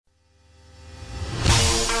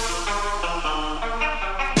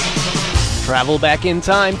Travel back in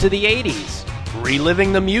time to the 80s,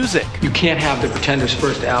 reliving the music. You can't have the Pretenders'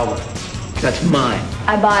 first album. That's mine.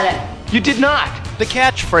 I bought it. You did not. The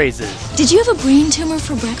catchphrases. Did you have a brain tumor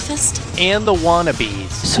for breakfast? And the wannabes.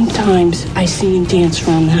 Sometimes I see him dance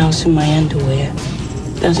around the house in my underwear.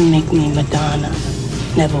 Doesn't make me Madonna.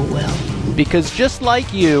 Never will. Because just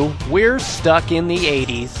like you, we're stuck in the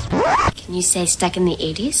 80s. Can you say stuck in the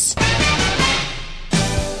 80s?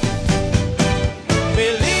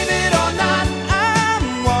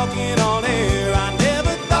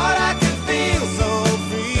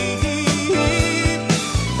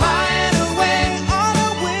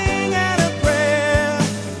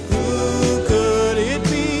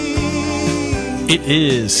 It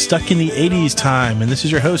is Stuck in the 80s time, and this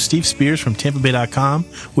is your host, Steve Spears from TampaBay.com.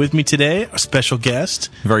 With me today, a special guest.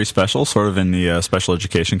 Very special, sort of in the special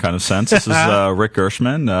education kind of sense. This is Rick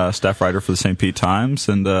Gershman, staff writer for the St. Pete Times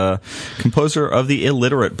and composer of the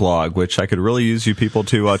Illiterate blog, which I could really use you people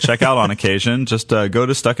to check out on occasion. Just go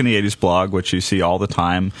to Stuck in the 80s blog, which you see all the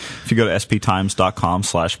time. If you go to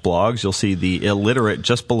sptimes.com/blogs, you'll see the Illiterate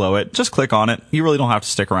just below it. Just click on it. You really don't have to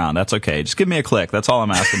stick around. That's okay. Just give me a click. That's all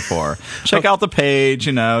I'm asking for. Check out the page,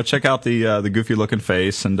 check out the goofy looking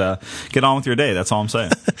face and get on with your day. That's all I'm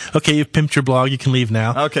saying. Okay, you've pimped your blog. You can leave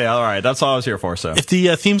now. Okay, all right. That's all I was here for. So, if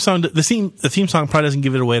the theme song probably doesn't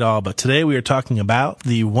give it away at all, but today we are talking about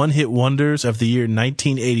the one-hit wonders of the year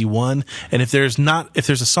 1981. And if there's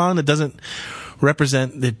a song that doesn't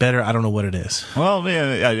represent it better, I don't know what it is. Well,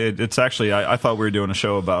 yeah, it's actually, I thought we were doing a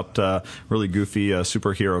show about really goofy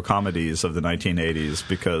superhero comedies of the 1980s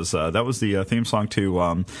because that was the theme song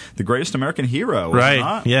to The Greatest American Hero. Was right. It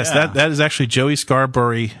not? Yes, yeah. that is actually Joey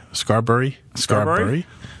Scarbury.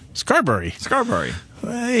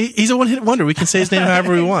 He's a one-hit wonder. We can say his name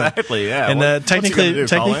however we want. Exactly, yeah. And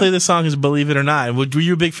technically, the song is "Believe It or Not." Were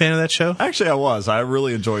you a big fan of that show? Actually, I was. I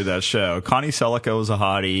really enjoyed that show. Connie Selico was a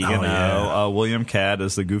hottie. William Cadd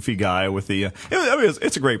is the goofy guy with the.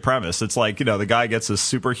 It's a great premise. It's like the guy gets his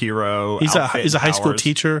superhero. He's a high school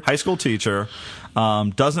teacher.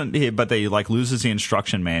 But they loses the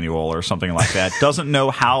instruction manual or something like that. Doesn't know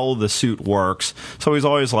how the suit works. So he's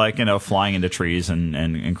always flying into trees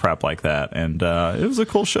and crap like that. And it was a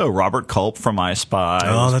cool show. Robert Culp from I Spy.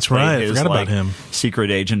 Oh, that's right. I forgot about him. Secret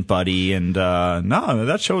agent buddy. And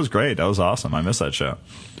that show was great. That was awesome. I miss that show.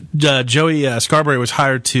 Joey Scarbury was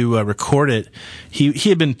hired to record it. He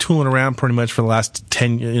had been tooling around pretty much for the last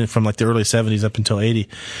 10 from the early 70s up until 80,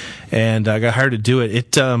 and got hired to do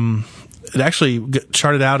it. It actually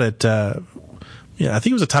charted out at I think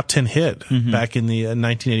it was a top 10 hit back in the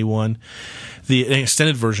 1981. The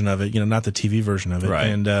extended version of it, not the TV version of it. Right.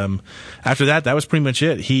 And after that was pretty much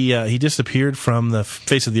it. He disappeared from the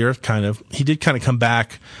face of the earth, kind of. He did kind of come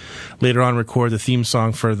back later on, record the theme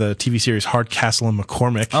song for the TV series Hardcastle and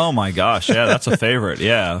McCormick. Oh my gosh, yeah, that's a favorite.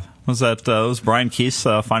 Yeah, was Brian Keith's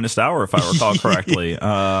finest hour, if I recall correctly.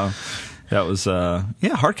 That was,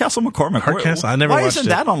 Hardcastle McCormick. Hardcastle, I never watched it. Why isn't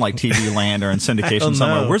that on TV Land or in syndication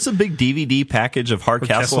somewhere? Where's the big DVD package of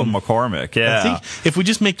Hardcastle and McCormick? Yeah. I think if we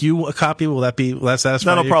just make you a copy, will that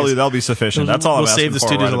satisfy you? That'll be sufficient. That's all I'm asking save the for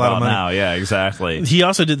studios right a lot of money now. Yeah, exactly. He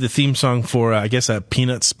also did the theme song for, a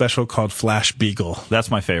Peanuts special called Flash Beagle. That's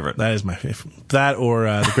my favorite. That is my favorite. That or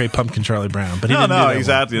The Great Pumpkin Charlie Brown. But he didn't do that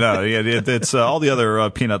exactly. one. No, it's all the other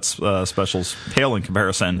Peanuts specials pale in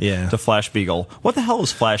comparison to Flash Beagle. What the hell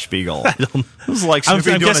is Flash Beagle? I don't know. It was like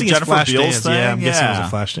Snoopy doing a Jennifer Beals thing. Yeah, I'm guessing it was a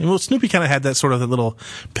Flash dance. Well, Snoopy kind of had that sort of little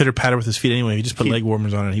pitter patter with his feet anyway. He just put leg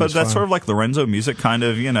warmers on it. But that's sort of like Lorenzo music, kind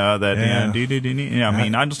of. I mean,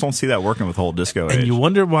 I just don't see that working with the whole disco age. And you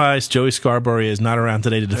wonder why Joey Scarbury is not around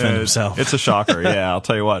today to defend himself. It's a shocker. Yeah, I'll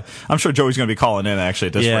tell you what. I'm sure Joey's going to be calling in actually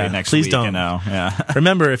at this rate next week. Please don't. Yeah.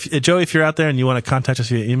 Remember, Joey, if you're out there and you want to contact us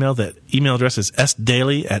via email, that email address is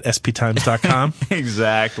sdaily@sptimes.com.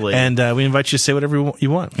 Exactly. And we invite you to say whatever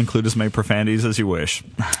you want. Include as many profanities as you wish.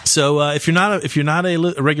 So if you're not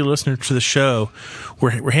a regular listener to the show,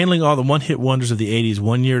 we're handling all the one-hit wonders of the 80s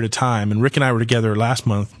 1 year at a time. And Rick and I were together last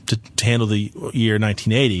month to handle the year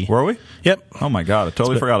 1980. Were we? Yep. Oh my God, I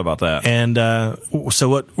totally forgot about that. And so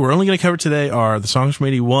what we're only going to cover today are the songs from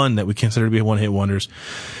 81 that we consider to be one-hit wonders.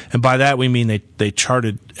 And by that we mean they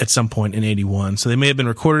charted at some point in 81. So they may have been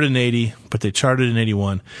recorded in 80, but they charted in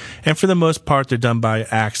 81. And for the most part, they're done by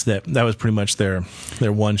acts that was pretty much their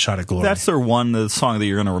one shot at glory. That's the song that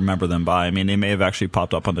you're going to remember them by. I mean, they may have actually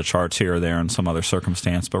popped up on the charts here or there in some other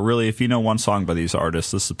circumstance, but really, if you know one song by these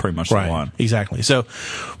artists, this is pretty much the one. Exactly. So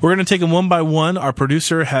we're going to take them one by one. Our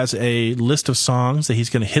producer has a list of songs that he's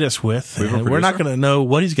going to hit us with. We're not going to know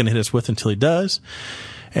what he's going to hit us with until he does.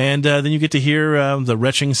 And then you get to hear the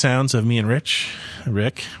retching sounds of me and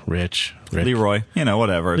Rick. Leroy,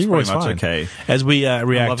 whatever. It's Leroy's pretty much fine. okay. As we react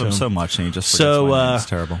I love to him him so much, and he just forgets my name. It's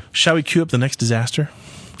terrible. Shall we cue up the next disaster?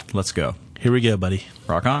 Let's go. Here we go, buddy.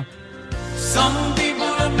 Rock on. Some people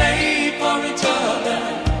are made for each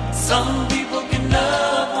other. Some people can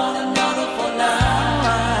love one another for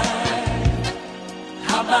life.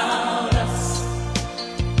 How about us?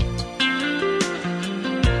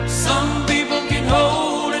 Some people can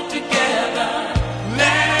hold it together.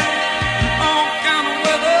 Land all kind of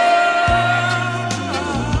weather.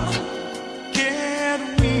 Can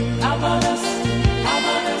we? How about us? How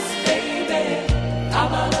about us, baby? How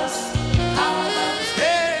about us? How about us,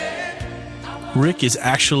 yeah? Rick is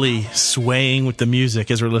actually swaying with the music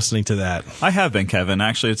as we're listening to that. I have been, Kevin.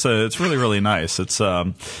 Actually, it's really, really nice. It's,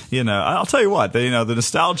 I'll tell you what, the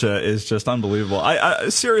nostalgia is just unbelievable. I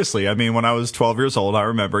seriously, I mean, when I was 12 years old, I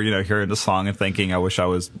remember, hearing the song and thinking, I wish I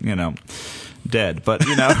was, dead. But,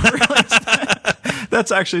 really,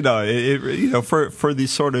 that's actually, no, for the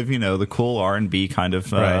sort of, the cool R&B kind of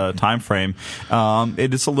time frame,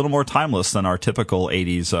 it is a little more timeless than our typical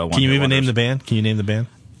 80s one-hit Can you even wonders. name the band? Can you name the band?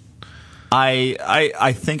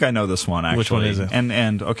 I think I know this one, actually. Which one is it?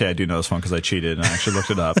 And okay, I do know this one because I cheated and I actually looked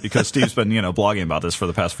it up because Steve's been, blogging about this for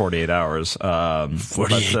the past 48 hours.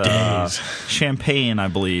 48 days. Champagne, I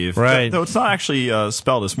believe. Right. Though it's not actually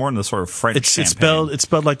spelled. It's more in the sort of French It's champagne.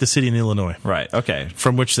 spelled like the city in Illinois, Right, okay.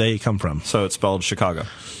 from which they come from. So it's spelled Chicago.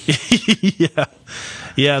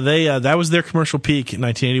 Yeah. They that was their commercial peak in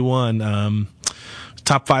 1981.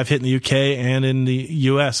 Top 5 hit in the UK and in the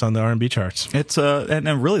US on the R&B charts. It's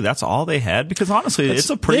and really that's all they had because honestly it's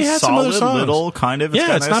a pretty they had some other solid songs. little kind of Yeah,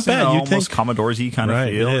 got it's nice, not bad. You'd almost think- Commodore-y kind of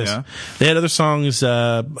feel. It is. Yeah. They had other songs.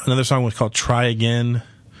 Another song was called "Try Again."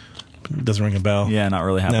 Doesn't ring a bell. Yeah, not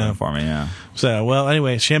really happening No. for me. Yeah. So, well,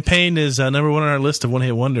 anyway, Champagne is number one on our list of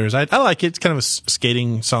one-hit wonders. I like it. It's kind of a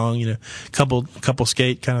skating song, couple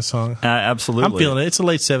skate kind of song. Absolutely. I'm feeling it. It's the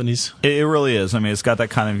late 70s. It really is. I mean, it's got that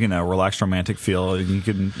kind of relaxed romantic feel. You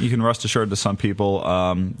can rest assured to some people,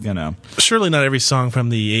 Surely not every song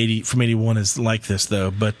from 81 is like this,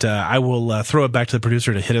 though. But I will throw it back to the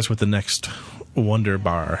producer to hit us with the next wonder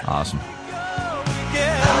bar. Awesome.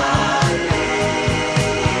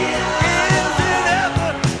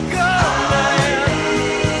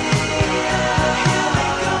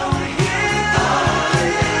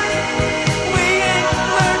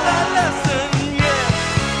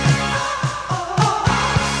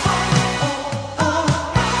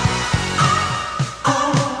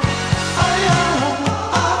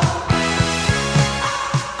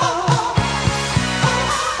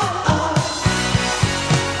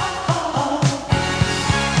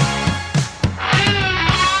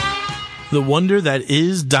 The wonder that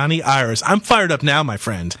is Donnie Iris. I'm fired up now, my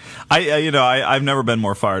friend. I've never been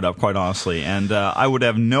more fired up, quite honestly, and I would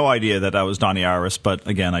have no idea that was Donnie Iris. But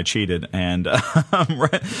again, I cheated and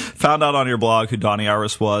found out on your blog who Donnie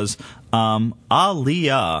Iris was.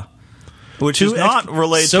 Aaliyah, which is not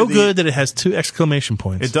related. So to good that it has 2 exclamation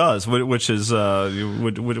points. It does, which is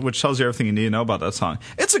which tells you everything you need to know about that song.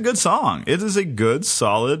 It's a good song. It is a good,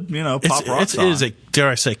 solid, pop rock song. It is a, dare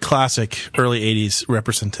I say, classic early 80s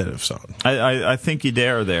representative song. I think you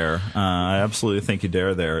dare there. I absolutely think you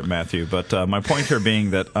dare there, Matthew. But my point here being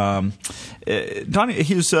that Donnie,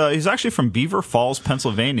 he's actually from Beaver Falls,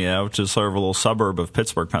 Pennsylvania, which is sort of a little suburb of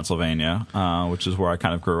Pittsburgh, Pennsylvania, which is where I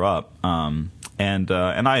kind of grew up. And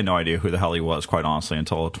I had no idea who the hell he was, quite honestly,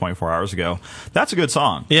 until 24 hours ago. That's a good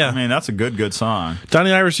song. Yeah. I mean, that's a good song.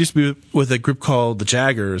 Donnie Iris used to be with a group called the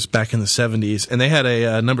Jaggers back in the 70s, and they had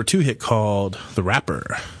a number 2 hit called The Rapper.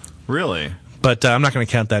 Really? But I'm not going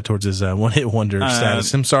to count that towards his one-hit wonder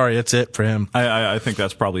status. I'm sorry, that's it for him. I think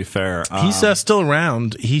that's probably fair. He's still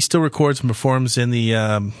around. He still records and performs in the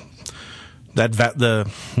what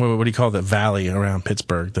do you call that valley around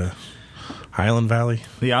Pittsburgh? The Highland Valley.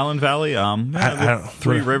 The Island Valley. I don't,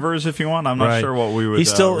 Three Rivers, if you want. I'm not right. sure what we would.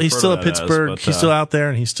 He's still refer at to that Pittsburgh. as, but, he's still out there,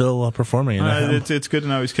 and he's still performing. It's good to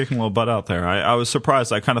know he's kicking a little butt out there. I was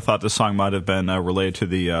surprised. I kind of thought this song might have been related to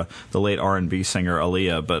the late R&B singer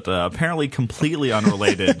Aaliyah, but apparently completely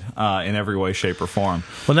unrelated in every way, shape, or form.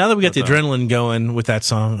 Well, now that we got the adrenaline going with that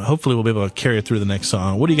song, hopefully we'll be able to carry it through the next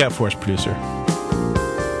song. What do you got for us, producer?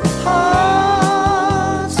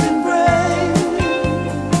 Hearts can break.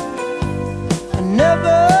 I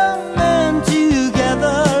never meant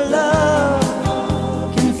together.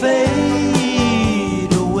 Love can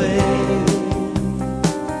fade away.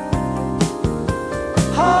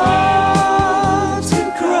 Hearts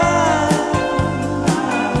can cry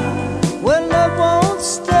when love won't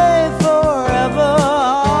stay forever.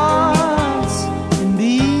 Hearts can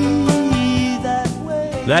be that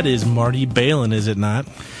way. That is Marty Balin, is it not?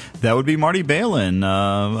 That would be Marty Balin,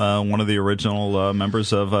 one of the original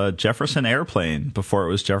members of Jefferson Airplane, before it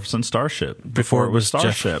was Jefferson Starship. Before it was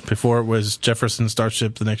Starship. Before it was Jefferson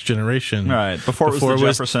Starship, The Next Generation. Right. Before it was the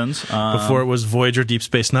Jeffersons. Before it was Voyager, Deep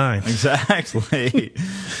Space Nine. Exactly.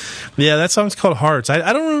 Yeah, that song's called Hearts.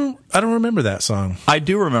 I don't remember that song. I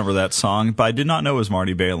do remember that song, but I did not know it was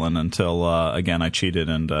Marty Balin until again I cheated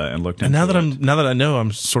and looked into it. And now that I know,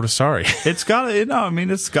 I'm sort of sorry. It's got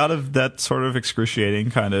that sort of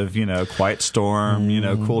excruciating kind of, Quiet Storm,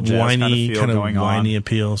 cool jazz whiny, kind of feel kind of going whiny on.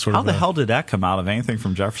 appeal. How the hell did that come out of anything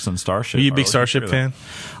from Jefferson Starship? Are you a big Starship fan?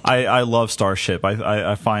 I love Starship.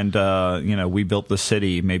 I find We Built the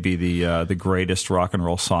City may be the greatest rock and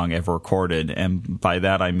roll song ever recorded, and by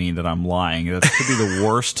that I mean that I'm lying. That could be the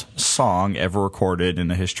worst song ever recorded in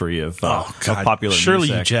the history of popular Surely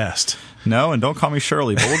music. You jest. No, and don't call me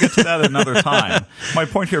Shirley, but we'll get to that another time. My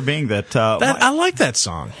point here being that I like that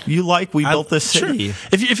song. You like We Built This City. Sure.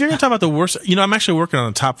 If you're going to talk about the worst, I'm actually working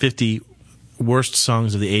on the top 50 worst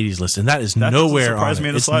songs of the 80s list, and that is nowhere on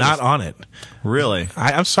it. It's not on it. Really?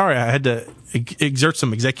 I'm sorry. I had to exert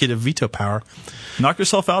some executive veto power. Knock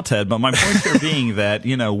yourself out, Ted. But my point here being that,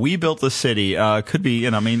 We Built the City could be,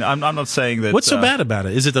 I'm not saying that. What's so bad about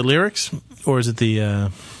it? Is it the lyrics, or is it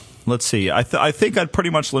the... Let's see. I think I'd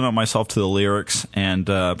pretty much limit myself to the lyrics and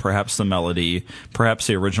perhaps the melody, perhaps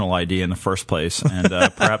the original idea in the first place, and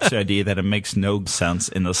perhaps the idea that it makes no sense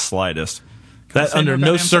in the slightest. That under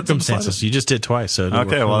no circumstances. You just did twice. So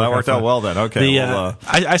okay, well, that worked out well then. Okay.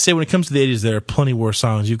 I say when it comes to the 80s, there are plenty worse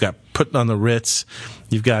songs. You've got Putting on the Ritz.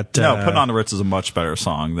 You've got... no, Putting on the Ritz is a much better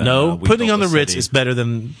song than Putting on the Ritz is better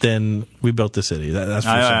than We Built the City. That's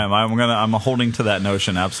for sure. I'm holding to that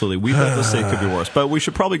notion, absolutely. We Built the City could be worse. But we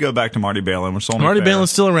should probably go back to Marty Balin, which is only Marty fair.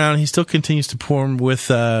 Balin's still around. He still continues to perform with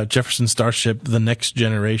Jefferson Starship, The Next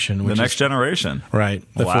Generation. The Next Generation. Right.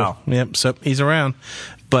 Wow. Yep, so he's around.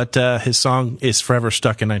 But his song is forever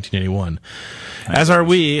stuck in 1981. As are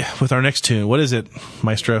we with our next tune. What is it,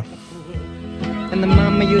 Maestro? And the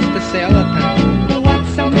mama used to say all the time,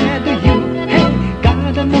 what's the matter you? Hey,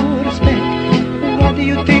 gotta no respect. What do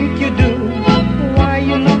you think you do? Why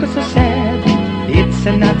you look so sad? It's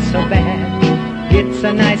not so bad. It's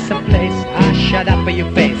a nicer place. Shut up for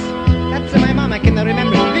your face. That's my mama can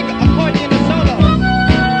remember. Big accordion solo.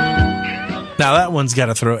 Now that one's got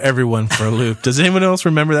to throw everyone for a loop. Does anyone else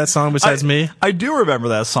remember that song besides me? I do remember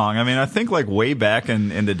that song. I mean, I think like way back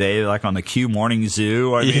in the day, like on the Q Morning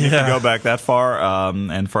Zoo. I mean, if you go back that far,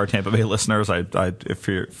 and for our Tampa Bay listeners, if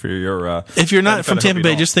you're not from Tampa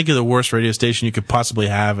Bay, just think of the worst radio station you could possibly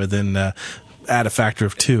have, and then add a factor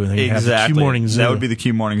of two, and then you have the Q Morning Zoo. That would be the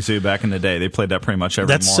Q Morning Zoo back in the day. They played that pretty much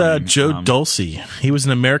every morning. That's Joe Dulce. He was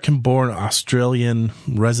an American-born Australian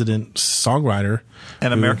resident songwriter.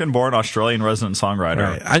 An American-born Australian resident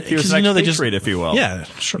songwriter. Right. He was an expatriate, if you will. Yeah,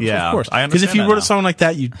 sure. Yeah, of course. Because if you wrote a song like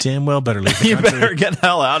that, you damn well better leave the country. You better get the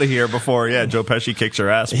hell out of here before, Joe Pesci kicks your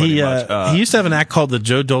ass pretty much. He used to have an act called the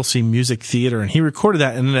Joe Dulce Music Theater, and he recorded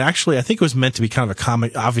that, and actually, I think it was meant to be kind of a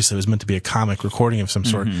comic. Obviously, it was meant to be a comic recording of some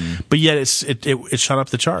sort, but yet it shot up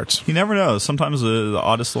the charts. You never know. Sometimes the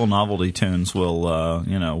oddest little novelty tunes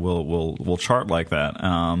will chart like that,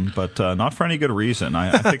 but not for any good reason.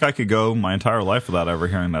 I think I could go my entire life without ever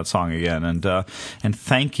hearing that song again. And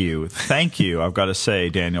thank you. I've got to say,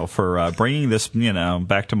 Daniel, for bringing this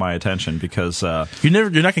back to my attention, because you're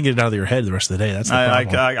not going to get it out of your head the rest of the day. That's the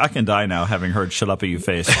problem. I can die now having heard "Shut Up at You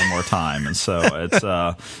Face" one more time, and so it's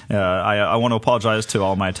I want to apologize to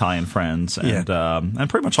all my Italian friends and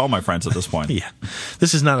pretty much all my friends at this point. Yeah,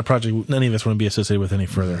 this is not a project none of us want to be associated with any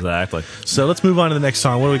further. Exactly. So let's move on to the next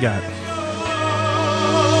song. What do we got?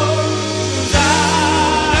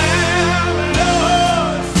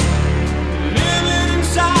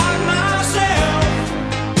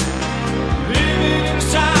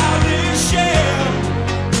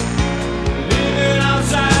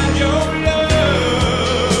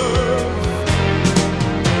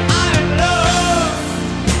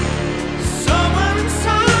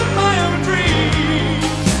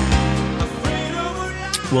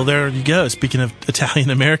 Well, there you go. Speaking of Italian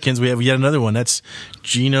Americans, we have yet another one. That's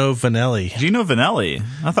Gino Vanelli. Gino Vanelli?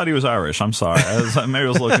 I thought he was Irish. I'm sorry. Maybe I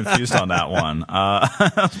was a little confused on that one.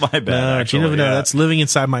 That's my bad. No, Gino Vanelli. That's Living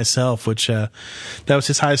Inside Myself, which that was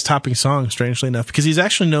his highest topping song, strangely enough, because he's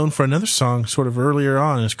actually known for another song sort of earlier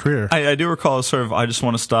on in his career. I do recall sort of "I Just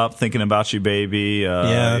Want to Stop Thinking About You, Baby."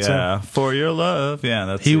 For Your Love. Yeah,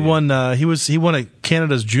 that's he won. He won a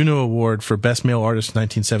Canada's Juno Award for Best Male Artist in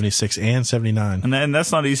 1976 and 79. And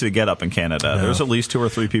that's not easy to get up in Canada. No. There's at least 2 or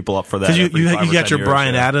 3 people up for that. Because you got your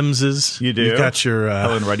Bryan Adamses. You do? You've got your...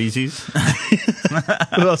 Helen Reddy's.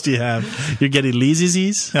 What else do you have? Your Geddy Lee's?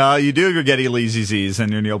 You do have your Geddy Lee's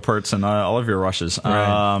and your Neil Pearts and all of your Rushes.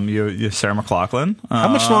 Right. You Sarah McLachlan. How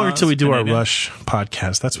much longer till we do our Rush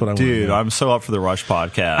podcast? That's what I want to do. Dude, I'm so up for the Rush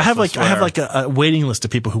podcast. I have a waiting list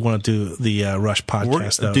of people who want to do the Rush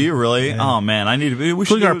podcast. Though. Do you really? Yeah. Oh man, I need to. We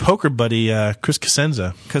including our poker buddy Chris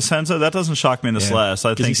Cosenza. Cosenza, that doesn't shock me in the slightest.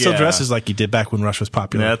 I think he still dresses like he did back when Rush was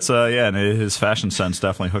popular. That's and his fashion sense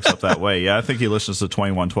definitely hooks up that way. Yeah, I think he listens to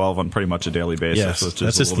 2112 on pretty much a daily basis, which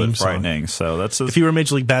is a little bit frightening. So that's if he were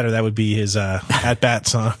Major League Batter, that would be his at bat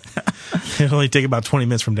song. It'll only take about 20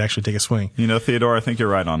 minutes for him to actually take a swing. You know, Theodore, I think you're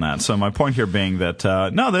right on that. So my point here being that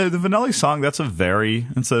the Vanilli song, that's the Milli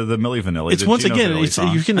Vanilli. It's once again,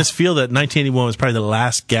 you can just feel that 1981 was probably the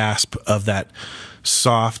last gasp of that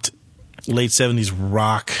soft late 70s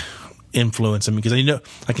rock influence. I mean, because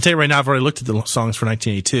I can tell you right now, I've already looked at the songs for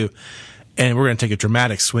 1982, and we're going to take a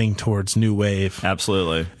dramatic swing towards new wave,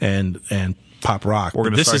 absolutely, and pop rock. We're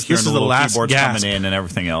going to start hearing the last keyboards coming in and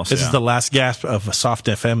everything else. This is the last gasp of a soft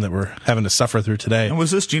FM that we're having to suffer through today. And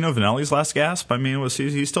was this Gino Vanelli's last gasp? I mean, was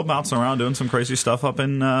he still bouncing around doing some crazy stuff up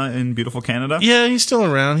in beautiful Canada? Yeah, he's still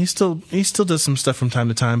around. He still does some stuff from time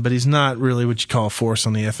to time, but he's not really what you call a force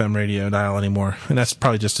on the FM radio dial anymore, and that's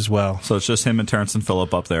probably just as well. So it's just him and Terrence and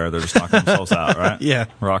Phillip up there. They're just knocking themselves out, right? Yeah.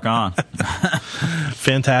 Rock on.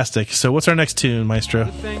 Fantastic. So what's our next tune, Maestro?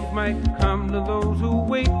 Things might come to those who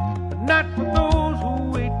wait, but not for those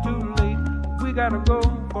who wait too late. We gotta go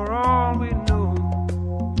for all we know.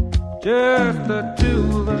 Just the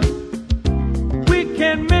two of us. We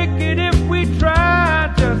can make it if we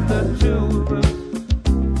try. Just the two of us.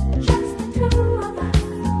 Just the two of us.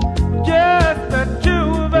 Just the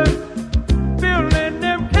two of us. Building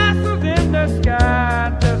them castles in the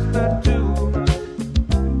sky. Just the two of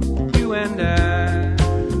us. You and I.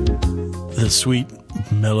 The sweet,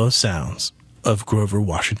 mellow sounds of Grover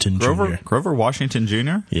Washington Jr. Grover Washington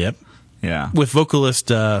Jr.? Yep. Yeah. With vocalist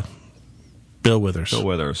Bill Withers. Bill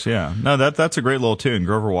Withers, yeah. No, that's a great little tune.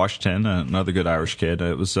 Grover Washington, another good Irish kid.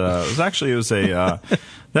 That's a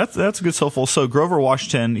good soulful. So Grover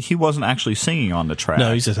Washington, he wasn't actually singing on the track.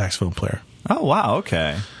 No, he's a saxophone player. Oh, wow,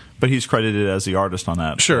 okay. But he's credited as the artist on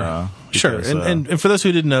that. Sure, sure. And for those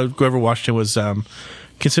who didn't know, Grover Washington was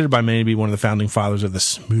considered by many to be one of the founding fathers of the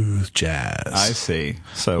smooth jazz. I see.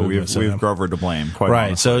 So we've Grover to blame, quite right.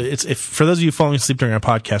 honestly. So if for those of you falling asleep during our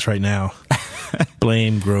podcast right now,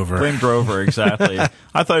 blame Grover. Blame Grover, exactly.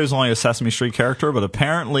 I thought he was only a Sesame Street character, but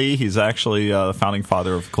apparently he's actually the founding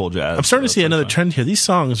father of cool jazz. I'm starting to see another trend here. These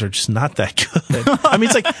songs are just not that good. I mean,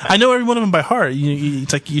 it's like I know every one of them by heart.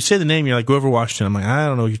 It's like you say the name, you're like Grover Washington. I'm like, I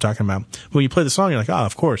don't know what you're talking about. When you play the song, you're like, oh,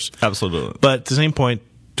 of course. Absolutely. But at the same point,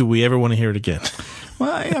 do we ever want to hear it again?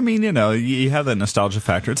 Well, I mean, you have that nostalgia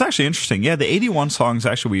factor. It's actually interesting. Yeah, the 81 songs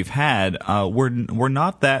actually we've had were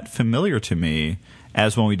not that familiar to me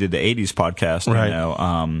as when we did the 80s podcast, right.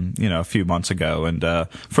 A few months ago. And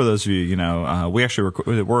for those of you, we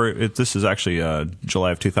actually this is actually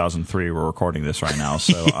July of 2003. We're recording this right now,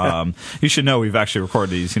 so you should know we've actually recorded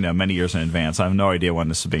these, many years in advance. I have no idea when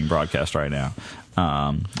this is being broadcast right now.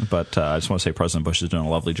 But I just want to say President Bush is doing a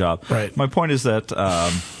lovely job. Right. My point is that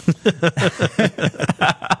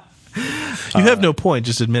you have no point.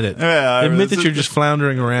 Just admit it. Yeah, admit that you're just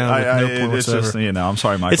floundering around with no point whatsoever. It's just, I'm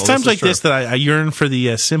sorry, Michael. It's times like this that I yearn for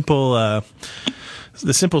the simple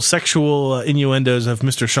sexual innuendos of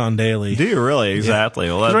Mr. Sean Daly. Do you really? Exactly.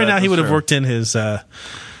 Yeah. Well, right now he would have worked in his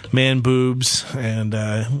man boobs and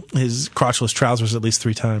his crotchless trousers at least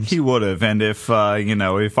 3 times. He would have, and if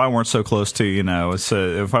if I weren't so close to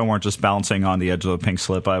if I weren't just bouncing on the edge of a pink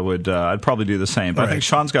slip, I'd probably do the same. But right. I think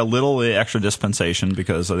Sean's got a little extra dispensation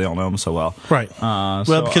because they don't know him so well. Right. Well,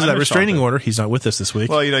 because of that restraining order, he's not with us this week.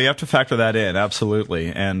 Well, you have to factor that in,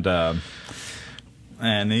 absolutely,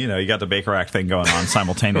 and you got the Baker Act thing going on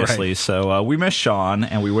simultaneously. Right. So we miss Sean,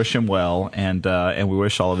 and we wish him well, and we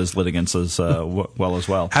wish all of his litigants as well as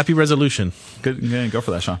well. Happy resolution. Good, go for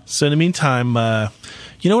that, Sean. So in the meantime,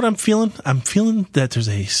 you know what I'm feeling? I'm feeling that there's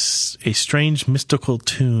a strange mystical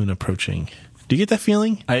tune approaching. Do you get that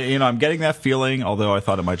feeling? I'm getting that feeling, although I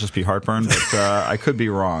thought it might just be heartburn, but I could be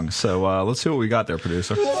wrong. So let's see what we got there,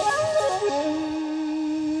 producer.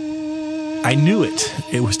 I knew it.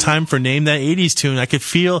 It was time for Name That 80s Tune.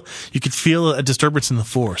 You could feel a disturbance in the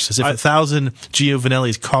force, as if 1,000 Gio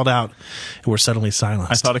Vanellis called out and were suddenly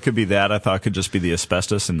silenced. I thought it could be that. I thought it could just be the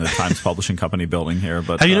asbestos in the Times Publishing Company building here.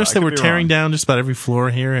 But have you noticed that we're tearing down just about every floor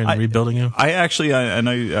here and rebuilding them? I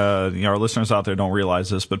know our listeners out there don't realize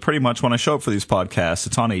this, but pretty much when I show up for these podcasts,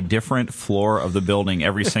 it's on a different floor of the building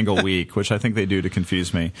every single week, which I think they do to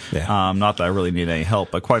confuse me. Yeah. Not that I really need any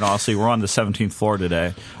help, but quite honestly, we're on the 17th floor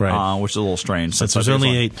today, right. Which is a little strange. Since there's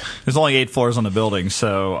only 8. There's only 8 floors on the building,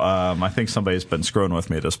 so I think somebody's been screwing with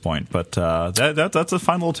me at this point. But that's a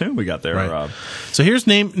fine little tune we got there, right. Rob. So here's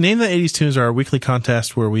Name That 80s Tunes, our weekly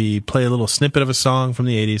contest where we play a little snippet of a song from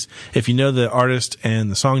the 80s. If you know the artist and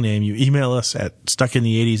the song name, you email us at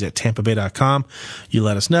stuckinthe80s@tampabay.com. You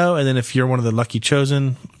let us know, and then if you're one of the lucky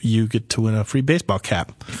chosen, you get to win a free baseball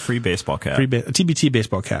cap. Free baseball cap. A TBT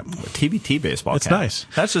baseball cap. TBT baseball It's cap. Nice.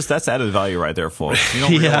 That's added value right there, folks. You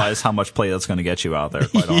don't realize how much play that's going to get you out there,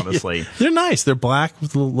 quite honestly. They're nice. They're black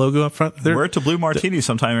with the little logo up front. Wear it to Blue Martini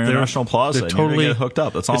sometime in International Plaza. They're totally, and you're going to get hooked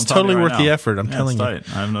up. That's all I'm it's telling totally you right worth now. the effort, I'm telling you. Tight.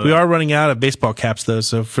 I have no we doubt. are running out of baseball caps, though,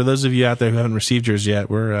 so for those of you out there who haven't received yours yet,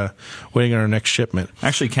 we're waiting on our next shipment.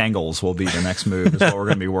 Actually, Kangles will be the next move. Is what we're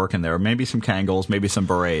going to be working there. Maybe some Kangles, maybe some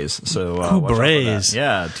berets. So watch out for berets. that.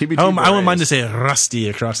 Yeah, TBT I berets. wouldn't mind to say rusty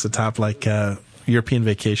across the top like European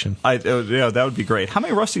Vacation. Yeah, that would be great. How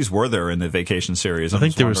many Rusties were there in the Vacation series? I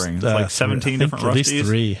think there was like 17 different at Rusties. least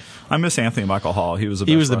 3. I miss Anthony Michael Hall. He was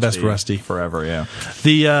the best Rusty forever. Yeah.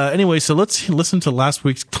 Anyway, so let's listen to last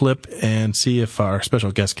week's clip and see if our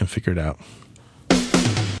special guest can figure it out.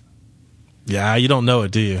 Yeah, you don't know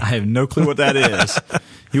it, do you? I have no clue what that is.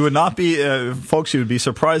 You would not be, folks, you would be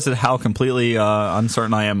surprised at how completely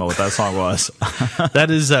uncertain I am what that song was. That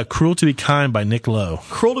is Cruel to Be Kind by Nick Lowe.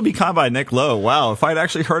 Cruel to Be Kind by Nick Lowe. Wow, if I'd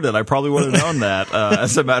actually heard it, I probably would have known that,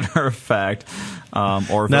 as a matter of fact.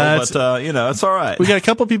 It's all right. We got a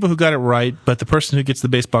couple people who got it right, but the person who gets the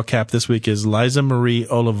baseball cap this week is Liza Marie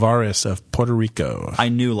Olivares of Puerto Rico. I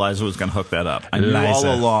knew Liza was going to hook that up. I knew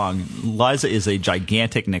all along. Liza is a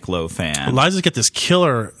gigantic Nick Lowe fan. Liza's got this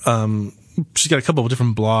killer. She's got a couple of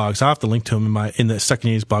different blogs. I'll have to link to them in the Stuck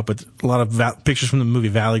in the 80s blog, but a lot of pictures from the movie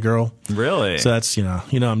Valley Girl. Really? So that's, I'm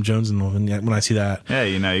jonesing when I see that. Yeah,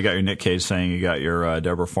 you got your Nick Cage thing, you got your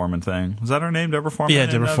Deborah Foreman thing. Was that her name, Deborah Foreman? Yeah,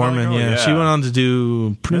 Deborah Foreman, yeah. She went on to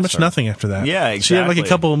do pretty much nothing after that. Yeah, exactly. She had like a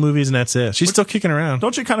couple of movies and that's it. She's still kicking around.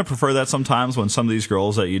 Don't you kind of prefer that sometimes when some of these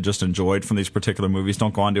girls that you just enjoyed from these particular movies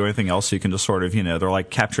don't go on to do anything else, so you can just sort of, they're like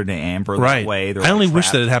captured in amber that way. They're I only like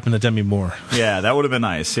wish that it happened to Demi Moore. Yeah, that would have been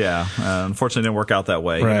nice, yeah. Unfortunately, it didn't work out that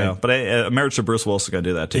way. Right. But a marriage to Bruce Willis is going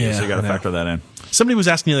to do that to you, so you got to factor that in. Somebody was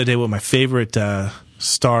asking the other day what my favorite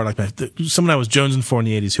star, someone I was jonesing for in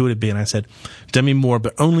the 80s, who would it be? And I said Demi Moore,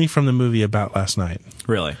 but only from the movie About Last Night.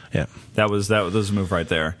 Really? Yeah. That was a move right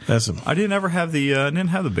there. I didn't ever have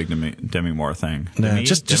the big Demi Moore thing.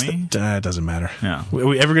 It doesn't matter. Yeah. Are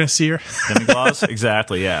we ever going to see her? Demi Gloss?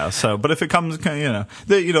 Exactly, yeah. So, but if it comes,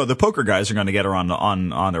 the poker guys are going to get her on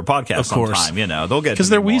their podcast of course. sometime, they'll get because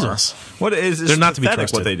they're weasels. What is they're not to be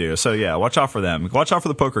trusted. What they do. So yeah, watch out for them. Watch out for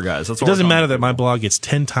the poker guys. That's it doesn't matter that my blog gets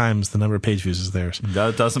 10 times the number of page views as theirs. It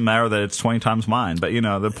doesn't matter that it's 20 times mine. But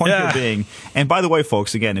the point here being, and by the way,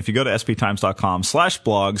 folks, again, if you go to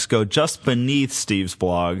sptimes.com/blogs, go just beneath Steve's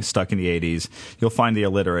blog, Stuck in the 80s, you'll find the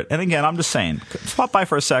illiterate. And again, I'm just saying, stop by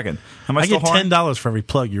for a second. I get $10 for every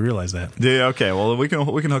plug. You realize that? Yeah. Okay. Well, we can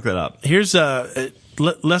hook that up. Here's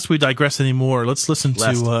lest we digress anymore. Let's listen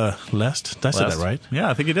to Lest. Did I say that right? Yeah,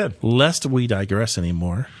 I think you did. Lest we digress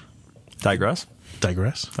anymore. Digress.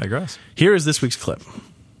 Here is this week's clip.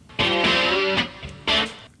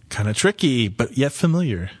 Kind of tricky, but yet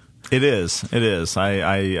familiar. It is.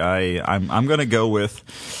 I'm going to go with.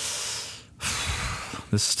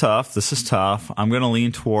 This is tough. I'm going to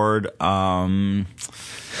lean toward.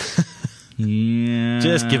 Yeah.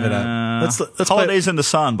 Just give it up. Let's Holidays in the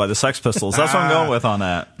Sun by the Sex Pistols. That's what I'm going with on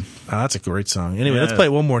that. That's a great song. Anyway, let's play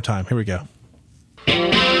it one more time. Here we go.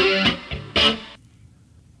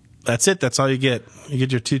 That's it. That's all you get. You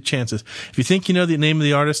get your 2 chances. If you think you know the name of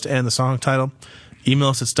the artist and the song title, email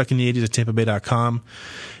us at stuckinthe80s@tampabay.com,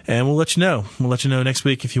 and we'll let you know. We'll let you know next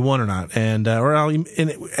week if you won or not. And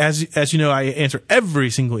as you know, I answer every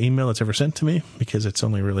single email that's ever sent to me because it's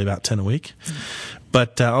only really about 10 a week.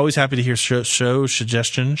 But always happy to hear show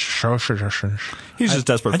suggestions. He's just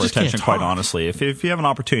desperate for attention, quite honestly. If you have an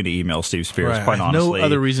opportunity to email Steve Spears, quite honestly. No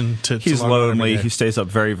other reason to he's lonely. He stays up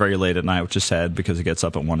very, very late at night, which is sad because he gets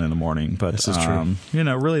up at 1 a.m. But this is true.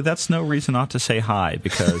 Really, that's no reason not to say hi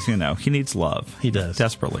because, he needs love. He does.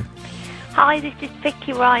 Desperately. Hi, this is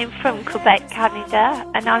Vicky Ryan from Quebec, Canada,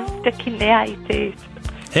 and I'm stuck in the 80s.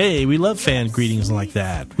 Hey, we love fan greetings like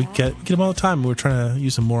that. We get them all the time. We're trying to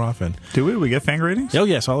use them more often. Do we? We get fan greetings? Oh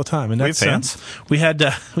yes, all the time. And We that's have fans? we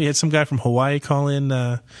had some guy from Hawaii call in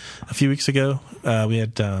a few weeks ago. We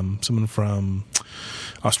had someone from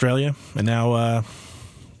Australia, and now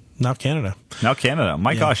Canada. Now Canada.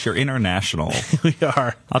 My gosh, you're international. We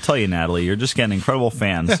are. I'll tell you, Natalie, you're just getting incredible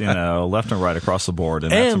fans, left and right across the board.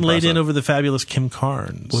 And that's And laid in impressive. over the fabulous Kim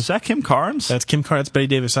Carnes. Was that Kim Carnes? That's Kim Carnes. That's Betty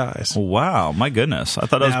Davis Eyes. Wow, my goodness. I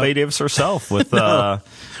thought it was Now- Betty Davis herself with, The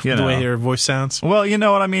way her voice sounds. Well, you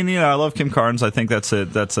know what I mean. I love Kim Carnes. I think that's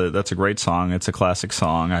a great song. It's a classic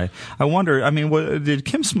song. I wonder. I mean, did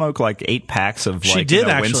Kim smoke like 8 packs of She did,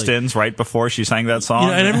 actually. Winston's right before she sang that song?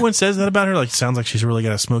 And everyone says that about her. Like, it sounds like she's really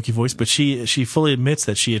got a smoky voice, but she fully admits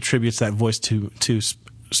that she attributes that voice to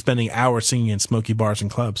spending hours singing in smoky bars and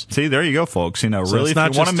clubs. See, there you go, folks. Really, it's if you not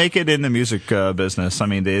want to just- make it in the music business, I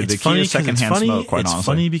mean, the key is secondhand smoke. Quite honestly, it's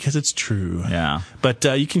funny because it's true. Yeah. But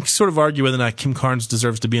you can sort of argue whether or not Kim Carnes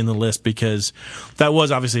deserves to be in the list because that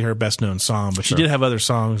was obviously her best known song. But she did have other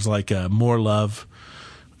songs like More Love,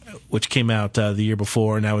 which came out the year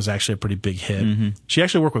before, and that was actually a pretty big hit. Mm-hmm. She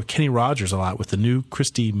actually worked with Kenny Rogers a lot with the New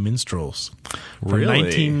Christie Minstrels from Really?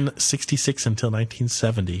 1966 until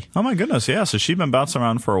 1970. Oh my goodness, yeah. So she'd been bouncing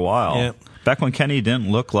around for a while. Yeah. Back when Kenny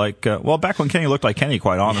didn't look like, back when Kenny looked like Kenny,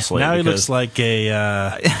 quite honestly. Now he because- looks like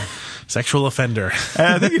a sexual offender.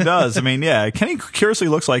 I think he does. I mean, yeah, Kenny curiously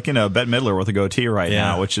looks like, Bette Midler with a goatee right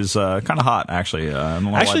now, which is kind of hot, actually. I don't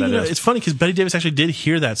know Actually, why that is. it's funny because Betty Davis actually did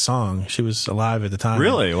hear that song. She was alive at the time.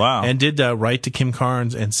 Really? Wow. And did write to Kim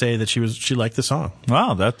Carnes and say that she liked the song.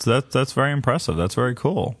 Wow, that's very impressive. That's very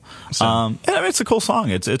cool. So- I mean, it's a cool song.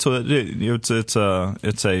 It's an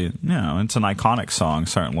iconic song,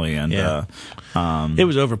 certainly, and Yeah. It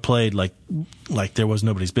was overplayed like there was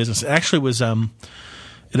nobody's business. It actually was.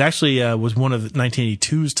 It actually was one of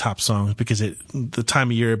 1982's top songs because the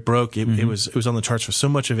time of year it broke. It was on the charts for so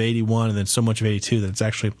much of 81 and then so much of 82 that it's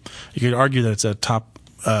actually, you could argue that it's a top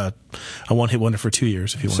a one-hit wonder for 2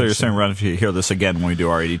 years. If you want. So you're saying, Ron, if you hear this again when we do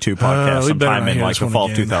our 82 podcast we better sometime not in hear like this the one fall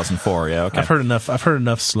of again. 2004, yeah, okay. I've heard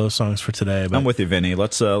enough slow songs for today. But I'm with you, Vinny.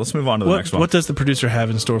 Let's move on to the next one. What does the producer have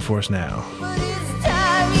in store for us now?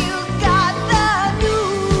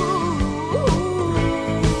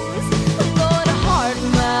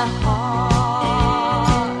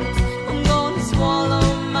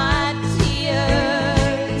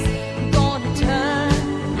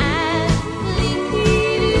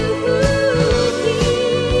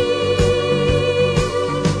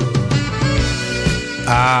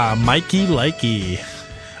 Mikey Likey.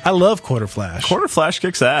 I love Quarter Flash. Quarter Flash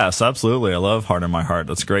kicks ass. Absolutely. I love Heart in My Heart.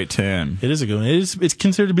 That's a great tune. It is a good one. It's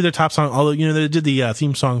considered to be their top song, although, they did the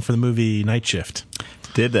theme song for the movie Night Shift.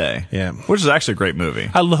 Did they? Yeah. Which is actually a great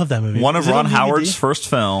movie. I love that movie. One of Is it Ron on DVD? Howard's first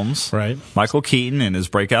films. Right. Michael Keaton in his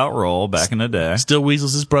breakout role back in the day. Still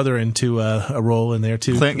weasels his brother into a role in there,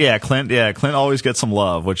 too. Clint always gets some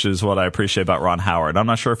love, which is what I appreciate about Ron Howard. I'm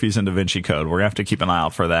not sure if he's in Da Vinci Code. We're going to have to keep an eye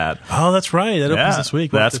out for that. Oh, that's right. That opens this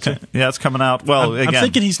week. It's coming out. Well, I'm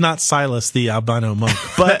thinking he's not Silas, the albino monk,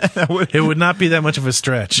 but it would not be that much of a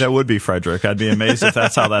stretch. That would be Frederick. I'd be amazed if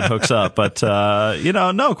that's how that hooks up. But,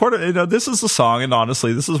 this is the song, and honestly,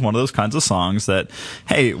 this is one of those kinds of songs that,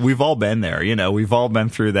 hey, we've all been there. We've all been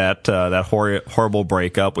through that horrible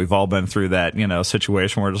breakup. We've all been through that,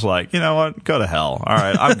 situation where we're just like, you know what, go to hell. All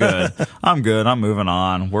right, I'm good. I'm good. I'm moving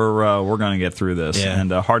on. We're going to get through this. Yeah.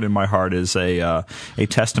 And Heart in My Heart is a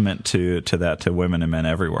testament to that, to women and men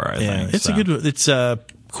everywhere, I think. It's a good one. It's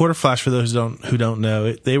Quarter Flash, for those who don't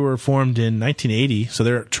know. They were formed in 1980, so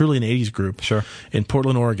they're truly an 80s group. Sure. In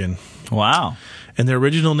Portland, Oregon. Wow. And their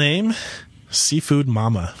original name, Seafood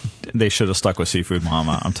Mama. They should have stuck with Seafood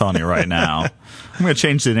Mama. I'm telling you right now. I'm going to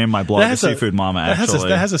change the name of my blog to Seafood Mama, actually.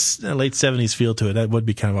 That has a late 70s feel to it. That would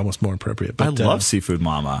be kind of almost more appropriate. But, I love Seafood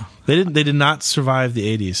Mama. They did not survive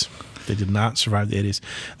the 80s. They did not survive the 80s.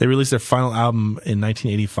 They released their final album in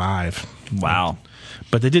 1985. Wow.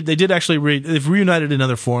 But they did actually they've reunited in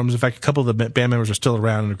other forms. In fact, a couple of the band members are still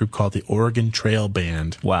around in a group called the Oregon Trail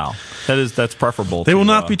Band. Wow. That's preferable. They will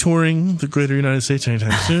not be touring the greater United States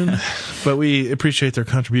anytime soon, but we appreciate their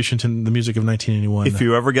contribution to the music of 1981. If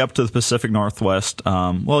you ever get up to the Pacific Northwest,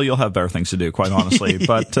 you'll have better things to do, quite honestly.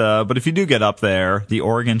 But if you do get up there, the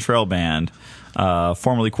Oregon Trail Band,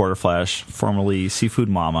 formerly Quarter Flash, formerly Seafood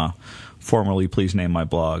Mama, formerly Please Name My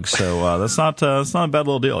Blog. So that's not a bad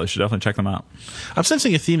little deal. You should definitely check them out. I'm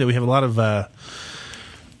sensing a theme that we have a lot of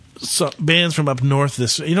bands from up north.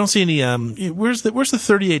 You don't see any. Where's the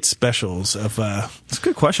 38 specials of? It's a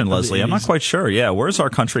good question, Leslie. I'm not quite sure. Yeah, where's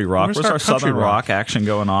our country rock? Where's our southern rock action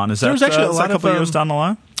going on? Is that a couple of years down the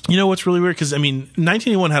line? You know what's really weird? Because, I mean,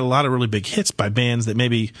 1981 had a lot of really big hits by bands that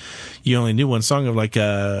maybe you only knew one song of, like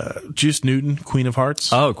Juice Newton, Queen of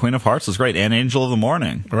Hearts. Oh, Queen of Hearts was great. And Angel of the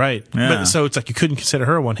Morning. Right. Yeah. But, so it's like you couldn't consider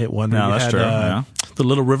her a one-hit wonder. No, you that's had, true. Yeah. The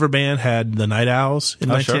Little River Band had the Night Owls in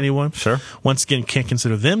 1981. Sure. Once again, can't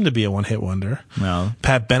consider them to be a one-hit wonder. No.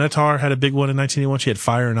 Pat Benatar had a big one in 1981. She had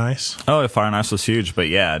Fire and Ice. Oh, Fire and Ice was huge. But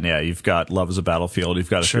yeah, you've got Love is a Battlefield. You've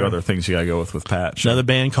got a few other things you got to go with Pat. Sure. Another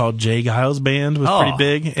band called Jay Giles Band was pretty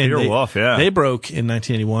big. And Peter Wolf, yeah. They broke in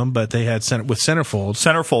 1981, but they had with Centerfold.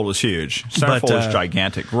 Centerfold was huge. Centerfold was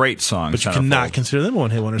gigantic. Great song. But you cannot consider them a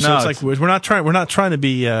one-hit wonder. So No, it's like we're not trying to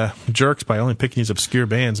be jerks by only picking these obscure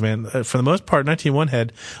bands, man. For the most part, 1981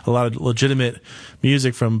 had a lot of legitimate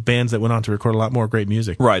music from bands that went on to record a lot more great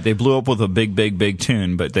music. Right. They blew up with a big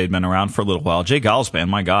tune, but they'd been around for a little while. Jay Giles Band,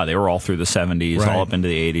 my God, they were all through the 70s, Right. all up into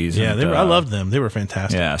the 80s. Yeah, and, I loved them. They were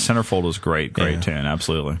fantastic. Yeah, Centerfold was great tune,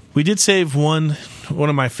 absolutely. We did save one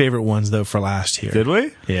of my favorite ones though for last here. Did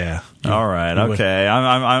we? Yeah. All right. Okay.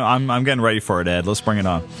 I'm getting ready for it, Ed. Let's bring it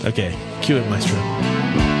on. Okay. Cue it, Maestro.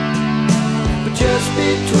 But just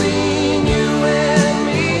between you and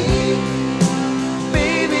me,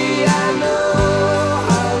 baby, I know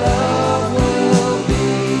our love will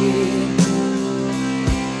be.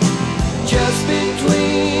 Just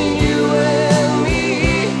between you and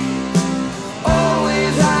me,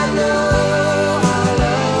 always I know our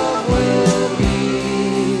love will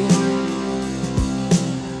be.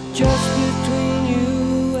 Just between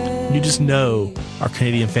you and You just know our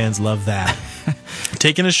Canadian fans love that.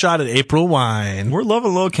 Taking a shot at April Wine. We're loving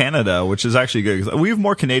a little Canada, which is actually good. 'Cause we have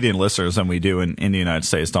more Canadian listeners than we do in the United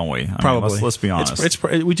States, don't we? I mean, Probably. let's be honest.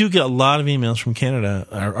 We do get a lot of emails from Canada.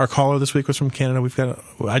 Our caller this week was from Canada.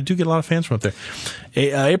 I do get a lot of fans from up there.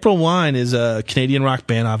 April Wine is a Canadian rock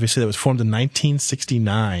band, obviously, that was formed in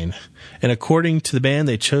 1969. And according to the band,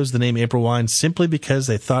 they chose the name April Wine simply because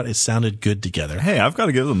they thought it sounded good together. Hey, I've got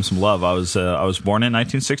to give them some love. I was born in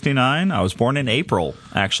 1969. I was born in April,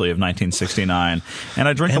 actually, of 1969, and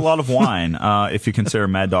I drink a lot of wine. If you consider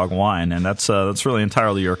Mad Dog wine, and that's really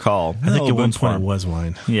entirely your call. I think at one point it was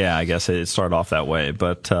wine. Yeah, I guess it started off that way,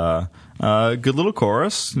 but good little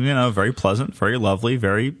chorus. Very pleasant, very lovely,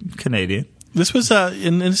 very Canadian. This was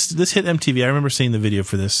this hit MTV. I remember seeing the video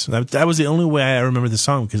for this. That was the only way I remember the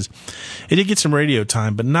song because it did get some radio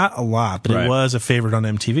time, but not a lot. But Right. It was a favorite on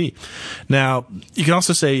MTV. Now you can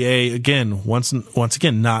also say once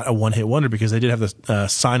again not a one hit wonder because they did have the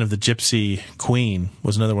Sign of the Gypsy Queen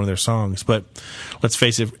was another one of their songs. But let's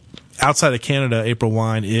face it, outside of Canada, April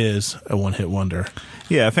Wine is a one hit wonder.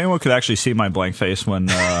 Yeah, if anyone could actually see my blank face when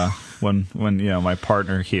my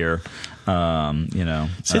partner here.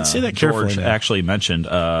 Say that carefully George now. actually mentioned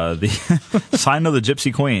the Sign of the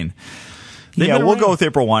Gypsy Queen. They've Yeah, been we'll around. go with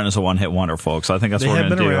April Wine as a one-hit wonder, folks. I think that's They what we're have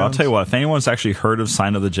going to been do. I'll around. tell you what, if anyone's actually heard of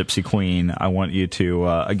Sign of the Gypsy Queen, I want you to,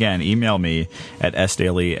 again, email me at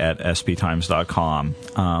sdaily@sptimes.com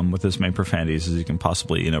with as many profanities as you can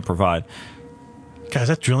possibly, provide. Guys,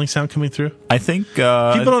 that drilling sound coming through? I think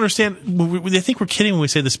People don't understand. They think we're kidding when we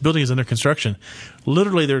say this building is under construction.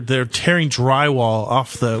 Literally, they're tearing drywall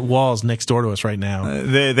off the walls next door to us right now.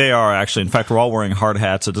 they are actually. In fact, we're all wearing hard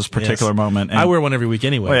hats at this particular Yes. moment. And I wear one every week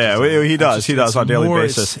anyway. Well, yeah, he does. He does on a daily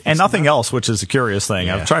basis, and nothing not- else, which is a curious thing.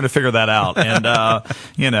 Yeah. I'm trying to figure that out, and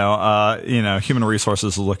human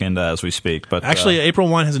resources is looking into that as we speak. But Actually, April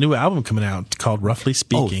Wine has a new album coming out called Roughly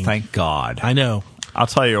Speaking. thank God. I know. I'll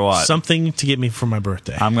tell you what. Something to get me for my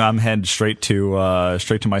birthday. I'm heading straight to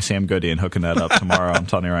my Sam Goody and hooking that up tomorrow. I'm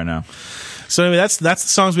telling you right now. So anyway, that's the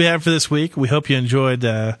songs we have for this week. We hope you enjoyed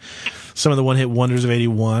some of the one-hit wonders of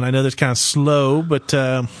 '81. I know that's kind of slow, but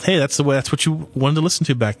hey, that's what you wanted to listen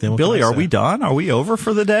to back then. What Billy, can I are say? we done? Are we over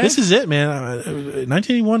for the day? This is it, man.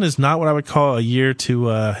 1981 is not what I would call a year to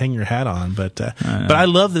hang your hat on, but I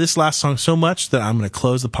love this last song so much that I'm going to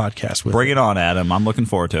close the podcast with. Bring it on, Adam. I'm looking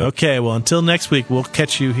forward to it. Okay, well, until next week, we'll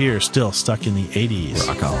catch you here, still stuck in the 80s.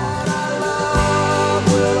 Rock on.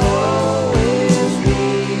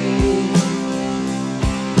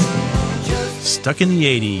 Stuck in the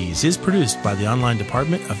 80s is produced by the online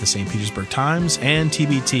department of the St. Petersburg Times and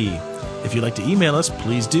TBT. If you'd like to email us,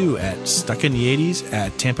 please do at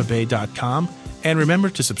stuckinthe80s@tampabay.com. And remember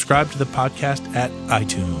to subscribe to the podcast at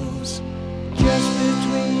iTunes. just